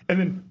stuff. And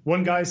then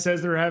one guy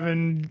says they're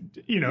having,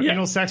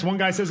 anal sex. One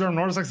guy says they're having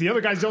oral sex. The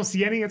other guys don't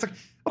see any. It's like,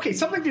 okay,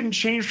 something didn't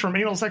change from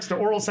anal sex to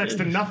oral sex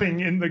to nothing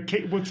in the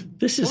case with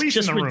this is police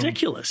just in the room.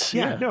 Ridiculous.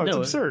 Yeah, no, it's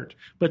absurd.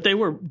 But they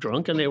were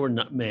drunk and they were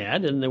not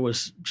mad, and there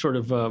was sort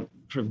of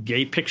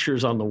gay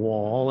pictures on the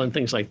wall and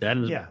things like that.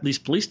 And these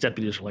police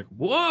deputies were like,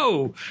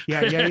 "Whoa!" Yeah.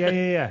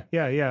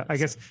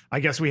 I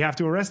guess we have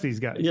to arrest these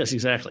guys. Yes,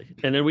 exactly.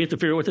 And then we have to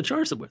figure out what to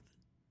charge them with.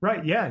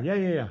 Right.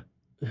 Yeah.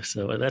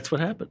 So that's what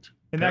happened.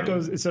 And that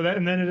goes.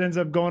 And then it ends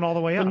up going all the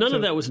way up. None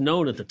of that was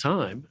known at the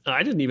time.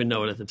 I didn't even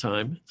know it at the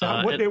time. So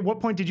at what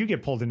point did you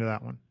get pulled into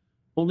that one?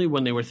 Only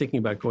when they were thinking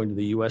about going to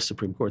the U.S.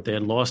 Supreme Court. They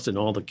had lost in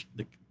all the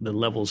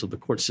levels of the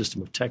court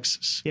system of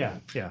Texas. Yeah.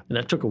 And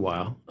that took a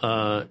while.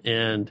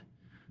 And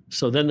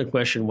so then the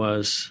question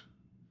was,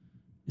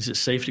 is it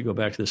safe to go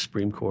back to the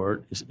Supreme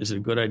Court? Is it a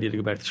good idea to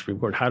go back to the Supreme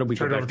Court? How do we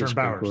go back to the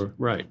Supreme Court?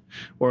 Right.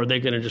 Or are they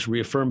going to just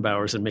reaffirm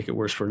Bowers and make it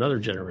worse for another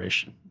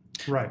generation?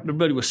 Right.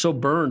 Everybody was so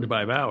burned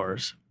by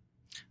Bowers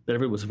that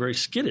everybody was very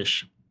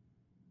skittish.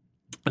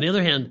 On the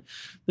other hand,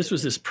 this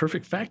was this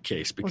perfect fact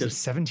case because was it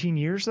 17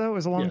 years though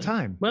is a long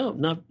time. Well,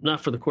 not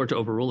for the court to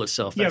overrule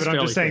itself. That's but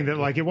I'm just saying that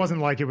it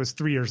wasn't like it was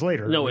 3 years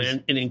later. No,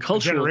 and in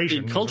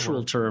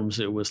cultural terms,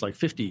 it was like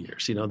 50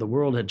 years. The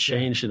world had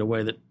changed in a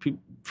way that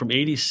from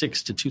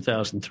 86 to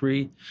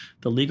 2003,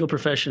 the legal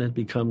profession had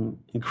become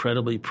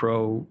incredibly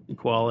pro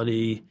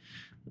equality.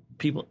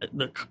 People,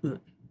 the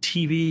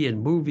TV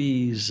and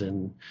movies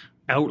and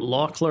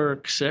outlaw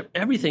clerks,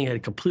 everything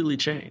had completely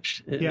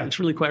changed. It's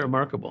really quite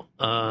remarkable.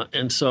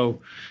 And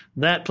so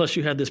that, plus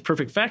you had this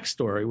perfect fact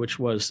story, which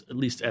was, at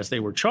least as they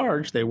were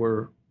charged, they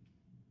were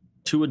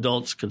 2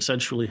 adults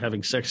consensually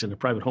having sex in a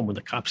private home when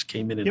the cops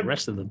came in and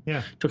arrested them,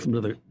 took them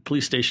to the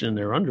police station in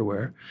their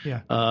underwear.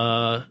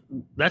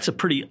 That's a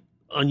pretty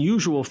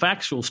unusual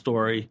factual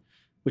story,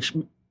 which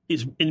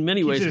is in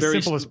many ways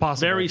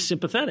very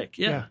sympathetic.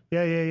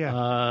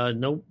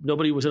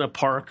 Nobody was in a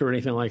park or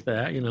anything like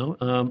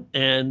that,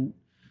 and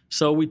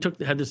so we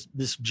had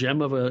this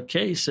gem of a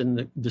case, and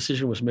the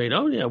decision was made.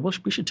 Oh yeah, we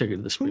should take it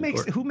to the Supreme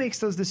Court. Who makes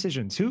those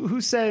decisions? Who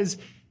says?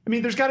 I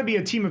mean, there's got to be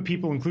a team of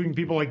people, including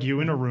people like you,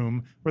 in a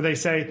room where they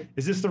say,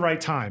 "Is this the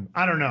right time?"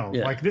 I don't know.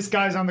 Yeah. Like this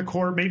guy's on the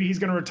court. Maybe he's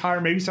going to retire.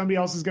 Maybe somebody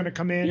else is going to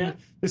come in. Yeah.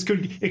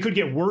 It could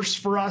get worse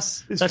for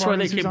us. That's why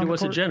they came to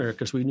us at Jenner,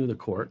 because we knew the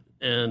court,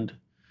 and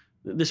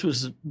this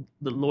was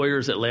the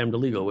lawyers at Lambda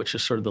Legal, which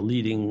is sort of the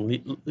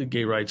leading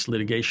gay rights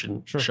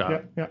litigation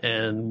shop.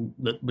 And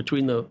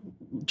between the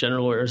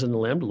Jenner lawyers and the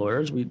Lambda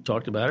lawyers, we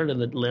talked about it,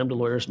 and the Lambda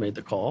lawyers made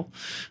the call.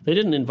 They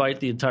didn't invite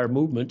the entire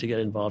movement to get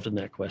involved in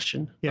that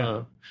question.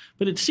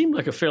 But it seemed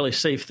like a fairly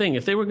safe thing.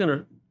 If they were going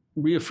to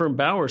reaffirm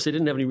Bowers, they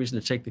didn't have any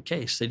reason to take the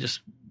case. They just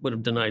would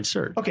have denied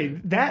cert. Okay,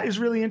 that is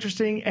really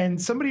interesting.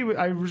 And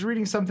I was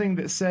reading something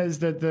that says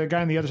that the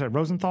guy on the other side,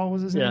 Rosenthal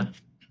was his name?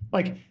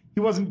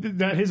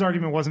 His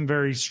argument wasn't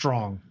very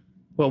strong.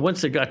 Well,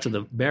 once they got to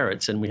the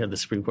merits and we had the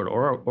Supreme Court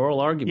oral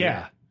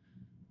argument,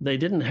 they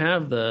didn't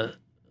have the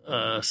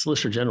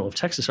Solicitor General of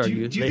Texas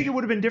argue. Do you think it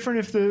would have been different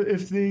if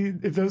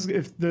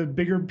the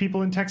bigger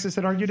people in Texas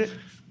had argued it?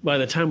 By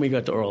the time we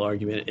got to oral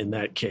argument in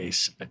that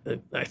case,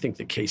 I think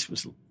the case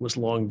was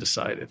long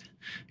decided.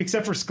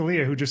 Except for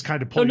Scalia, who just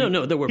kind of pulled.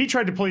 He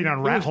tried to pull you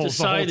down rat holes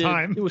the whole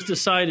time. It was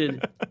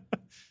decided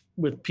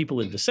with people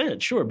in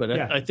dissent, sure, but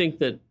I think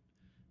that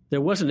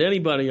there wasn't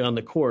anybody on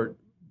the court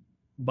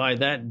by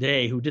that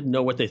day who didn't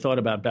know what they thought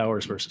about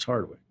Bowers versus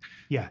Hardwick.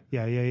 Yeah.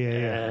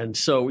 And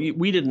so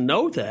we didn't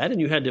know that, and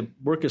you had to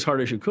work as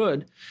hard as you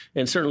could.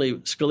 And certainly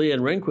Scalia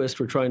and Rehnquist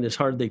were trying as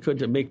hard as they could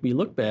to make me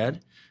look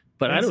bad.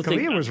 But I don't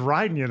think Scalia was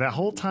riding you that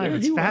whole time.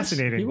 It's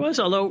fascinating. He was,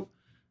 although,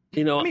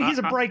 you know, I mean, he's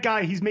a bright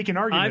guy. He's making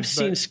arguments. I've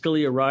seen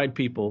Scalia ride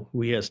people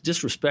who he has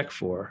disrespect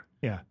for.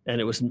 Yeah,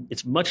 and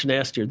it's much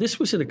nastier. This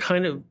was in a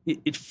kind of.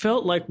 It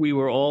felt like we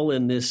were all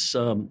in this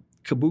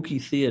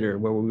kabuki theater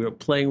where we were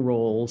playing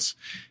roles.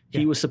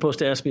 He was supposed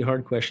to ask me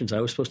hard questions.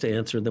 I was supposed to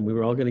answer them. We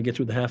were all going to get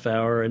through the half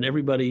hour, and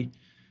everybody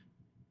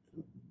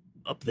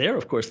up there,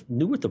 of course,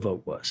 knew what the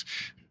vote was.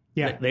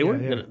 Yeah, they were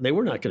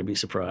not going to be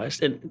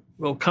surprised. And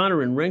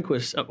O'Connor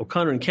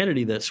and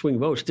Kennedy, that swing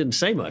votes, didn't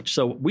say much,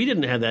 so we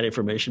didn't have that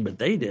information, but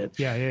they did.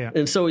 Yeah.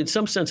 And so, in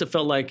some sense, it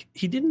felt like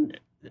he didn't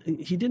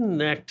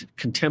act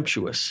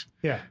contemptuous.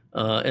 Yeah.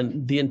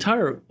 And the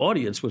entire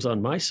audience was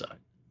on my side.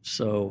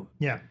 So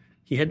yeah.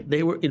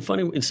 They were in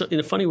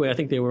a funny way. I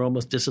think they were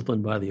almost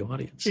disciplined by the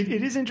audience. It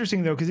is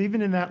interesting though, because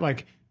even in that,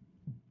 like,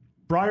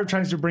 Breyer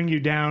tries to bring you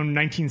down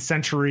 19th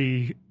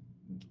century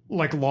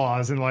like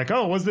laws and like,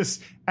 oh, was this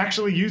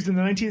actually used in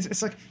the 19th?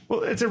 It's like,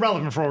 well, it's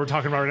irrelevant for what we're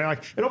talking about right now.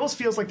 Like, it almost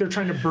feels like they're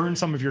trying to burn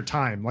some of your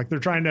time. Like they're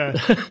trying to.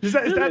 Is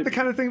that the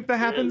kind of thing that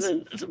happens?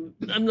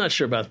 I'm not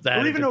sure about that.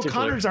 Or even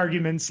O'Connor's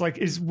arguments, like,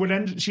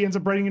 she ends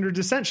up writing in her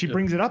dissent. She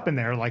brings it up in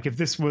there, like if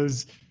this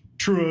was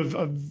true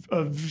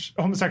of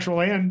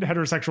homosexual and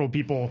heterosexual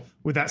people,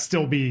 would that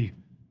still be,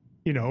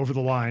 over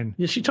the line?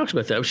 Yeah, she talks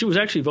about that. She was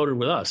actually voted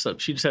with us. So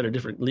she just had a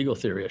different legal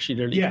theory. She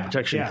did an equal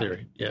protection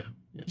theory. Yeah.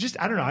 Just,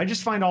 I don't know. I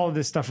just find all of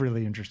this stuff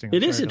really interesting.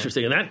 It is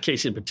interesting. In that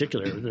case in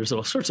particular, there's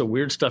all sorts of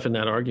weird stuff in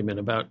that argument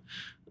about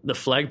the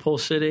flagpole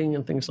sitting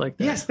and things like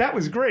that. Yes, that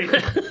was great.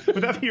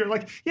 Without you're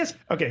like, yes.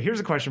 Okay, here's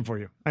a question for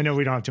you. I know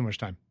we don't have too much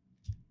time.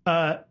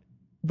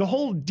 The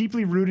whole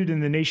deeply rooted in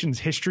the nation's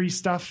history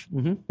stuff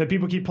that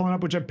people keep pulling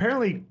up, which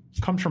apparently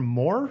comes from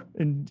Moore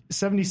in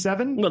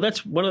 77. Well,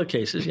 that's one of the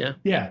cases, yeah.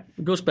 Yeah.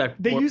 It goes back.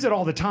 They use it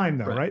all the time,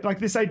 though, right? Like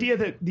this idea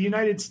that the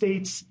United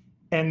States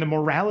and the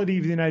morality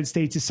of the United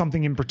States is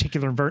something in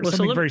particular, very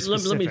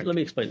specific. Let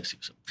me explain this to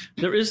you. So,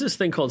 there is this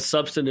thing called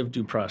substantive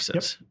due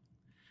process. Yep.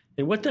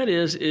 And what that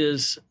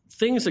is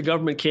things the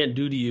government can't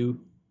do to you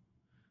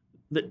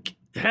that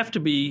have to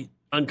be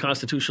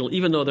unconstitutional,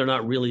 even though they're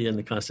not really in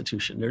the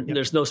Constitution.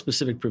 There's no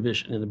specific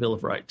provision in the Bill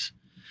of Rights.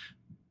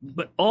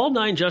 But all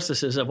 9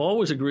 justices have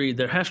always agreed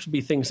there have to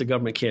be things the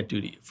government can't do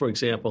to you. For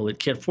example, it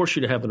can't force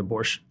you to have an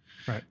abortion.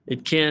 Right.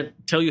 It can't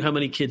tell you how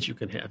many kids you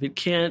can have. It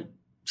can't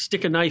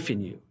stick a knife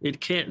in you.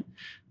 It can't,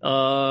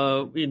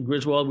 in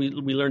Griswold, we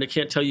learned it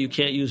can't tell you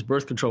can't use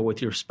birth control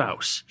with your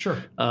spouse.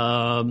 Sure.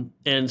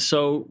 And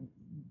so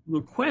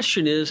the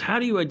question is, how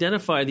do you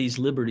identify these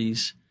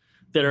liberties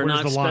that are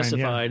not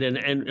specified,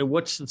 and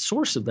what's the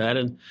source of that?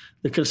 And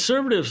the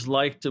conservatives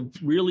like to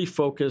really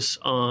focus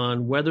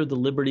on whether the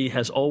liberty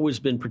has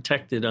always been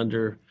protected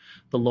under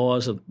the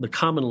laws of the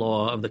common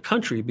law of the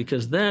country,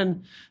 because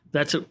then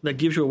that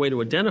gives you a way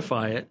to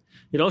identify it.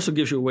 It also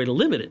gives you a way to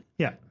limit it.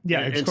 Yeah.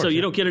 And so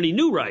you don't get any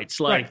new rights,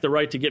 like the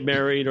right to get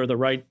married or the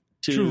right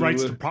to true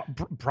rights to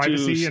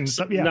privacy and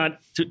stuff. Yeah. Not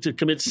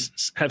to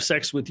have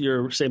sex with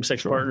your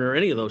same-sex partner or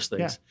any of those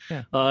things.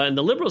 Yeah. And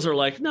the liberals are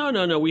like,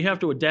 no, we have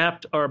to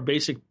adapt our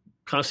basic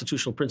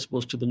constitutional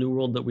principles to the new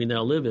world that we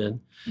now live in.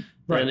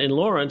 Right. And in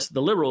Lawrence,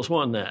 the liberals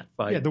won that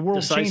fight. The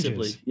world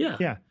decisively. Changes.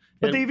 Yeah.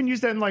 But they even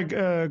used that in like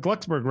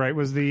Glucksberg, right?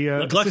 Was the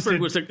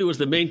Glucksberg was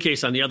the main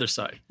case on the other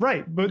side.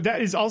 Right. But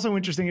that is also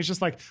interesting. It's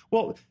just like,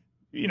 well,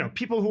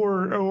 people who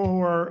are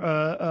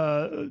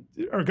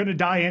going to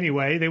die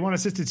anyway, they want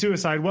assisted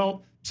suicide.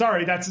 Well,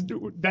 sorry,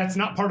 that's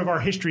not part of our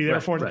history.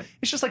 Therefore, right.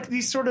 It's just like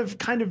these sort of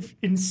kind of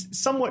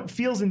somewhat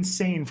feels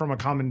insane from a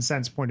common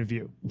sense point of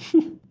view.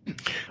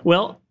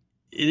 Well,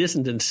 it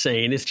isn't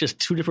insane. It's just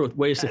two different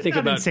ways to think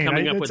about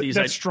coming up with these.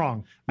 That's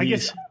strong. I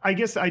guess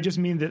I just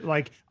mean that,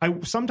 like,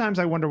 sometimes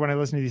I wonder when I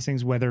listen to these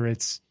things whether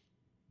it's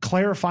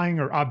clarifying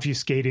or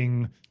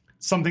obfuscating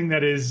something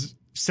that is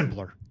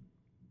simpler.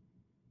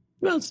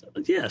 Well,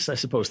 yes, I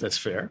suppose that's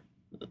fair.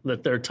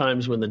 That there are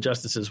times when the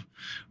justices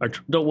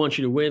don't want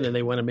you to win, and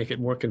they want to make it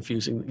more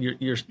confusing.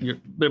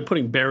 They're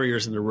putting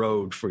barriers in the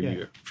road for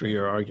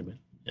your argument.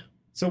 Yeah.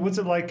 So, what's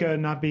it like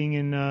not being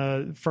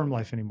in firm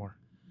life anymore?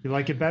 You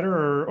like it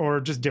better,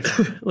 or just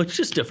different? Well, it's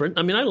just different.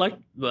 I mean, I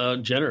liked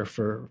Jenner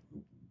for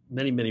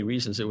many, many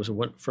reasons. It was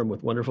a firm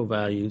with wonderful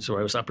values,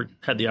 where I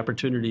had the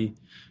opportunity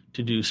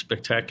to do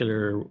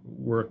spectacular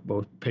work,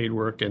 both paid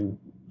work and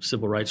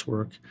civil rights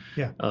work.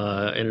 Yeah.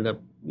 Ended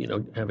up,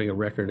 having a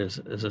record as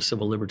a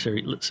civil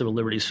liberties,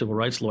 civil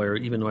rights lawyer,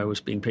 even though I was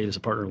being paid as a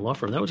partner in a law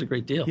firm. That was a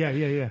great deal.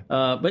 Yeah.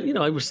 But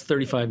I was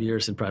 35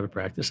 years in private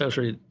practice. I was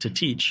ready to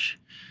teach.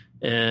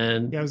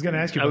 And I was going to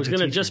ask you. I was going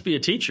to just be a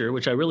teacher,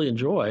 which I really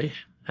enjoy.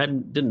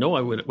 Didn't know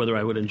whether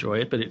I would enjoy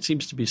it, but it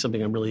seems to be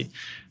something I'm really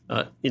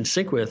in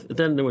sync with.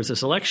 Then there was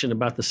this election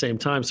about the same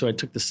time, so I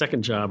took the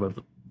second job of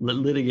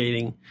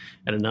litigating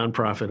at a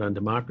nonprofit on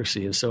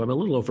democracy, and so I'm a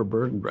little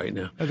overburdened right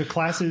now. Are the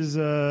classes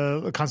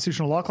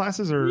constitutional law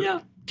classes,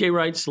 or gay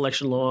rights,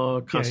 election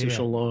law,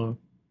 constitutional law,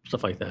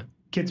 stuff like that?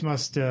 Kids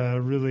must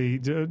really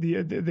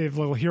they have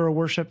little hero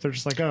worship. They're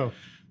just like, oh,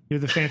 you're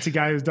the fancy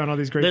guy who's done all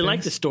these great things. They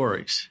like the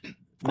stories.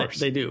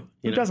 They do.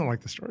 Who doesn't like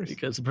the stories?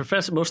 Because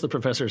most of the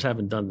professors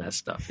haven't done that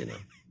stuff,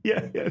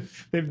 Yeah.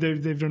 They've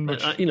done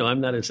much. But,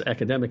 I'm not as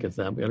academic as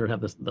them. I don't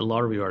have the law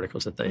review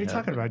articles that they have. What are you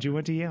talking about? You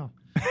went to Yale.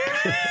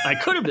 I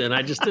could have been.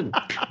 I just didn't.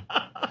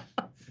 All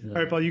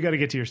right, Paul, you got to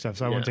get to your stuff,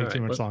 so I won't take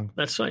too much long.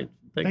 That's fine.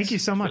 Thanks. Thank you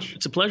so much.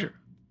 It's a pleasure.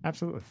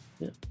 Absolutely.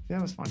 Yeah,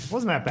 it was fun. It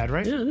wasn't that bad,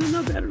 right? Yeah, it was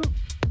not bad at all.